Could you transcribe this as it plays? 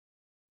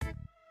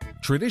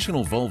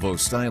Traditional Volvo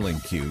styling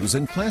cues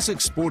and classic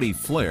sporty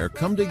flair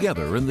come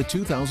together in the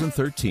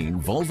 2013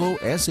 Volvo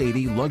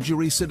S80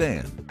 luxury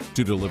sedan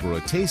to deliver a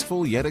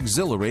tasteful yet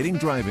exhilarating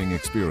driving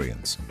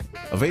experience.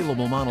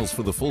 Available models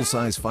for the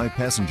full-size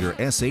 5-passenger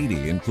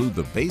S80 include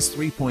the base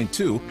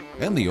 3.2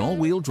 and the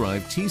all-wheel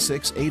drive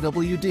T6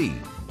 AWD,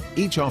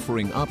 each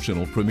offering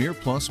optional Premier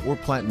Plus or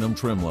Platinum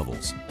trim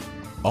levels.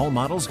 All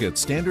models get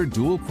standard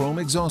dual chrome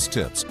exhaust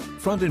tips,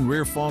 front and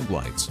rear fog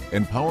lights,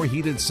 and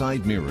power-heated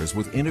side mirrors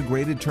with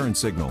integrated turn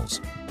signals.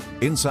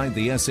 Inside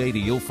the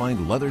S80, you'll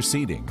find leather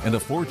seating and a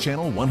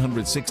 4-channel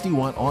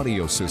 160-watt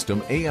audio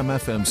system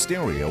AM/FM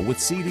stereo with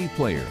CD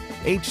player,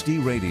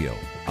 HD radio,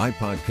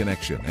 iPod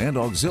connection, and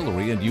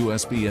auxiliary and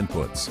USB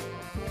inputs.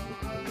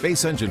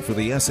 Base engine for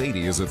the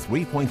S80 is a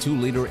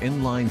 3.2-liter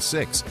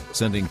inline-6,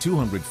 sending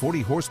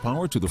 240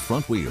 horsepower to the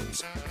front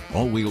wheels.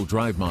 All-wheel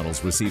drive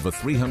models receive a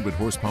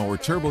 300-horsepower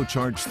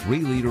turbocharged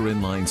 3-liter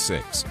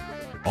inline-6.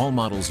 All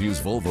models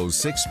use Volvo's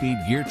 6-speed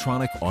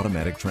Geartronic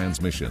automatic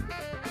transmission.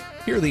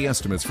 Here are the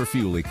estimates for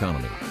fuel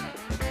economy.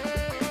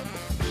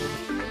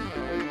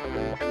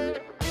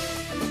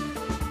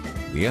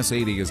 The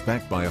S80 is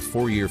backed by a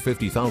 4-year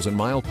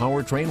 50,000-mile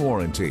powertrain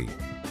warranty.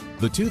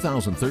 The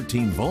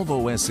 2013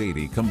 Volvo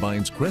S80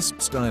 combines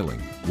crisp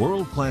styling,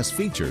 world-class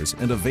features,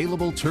 and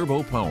available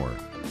turbo power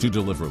to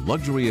deliver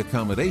luxury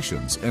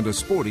accommodations and a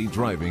sporty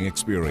driving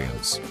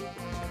experience.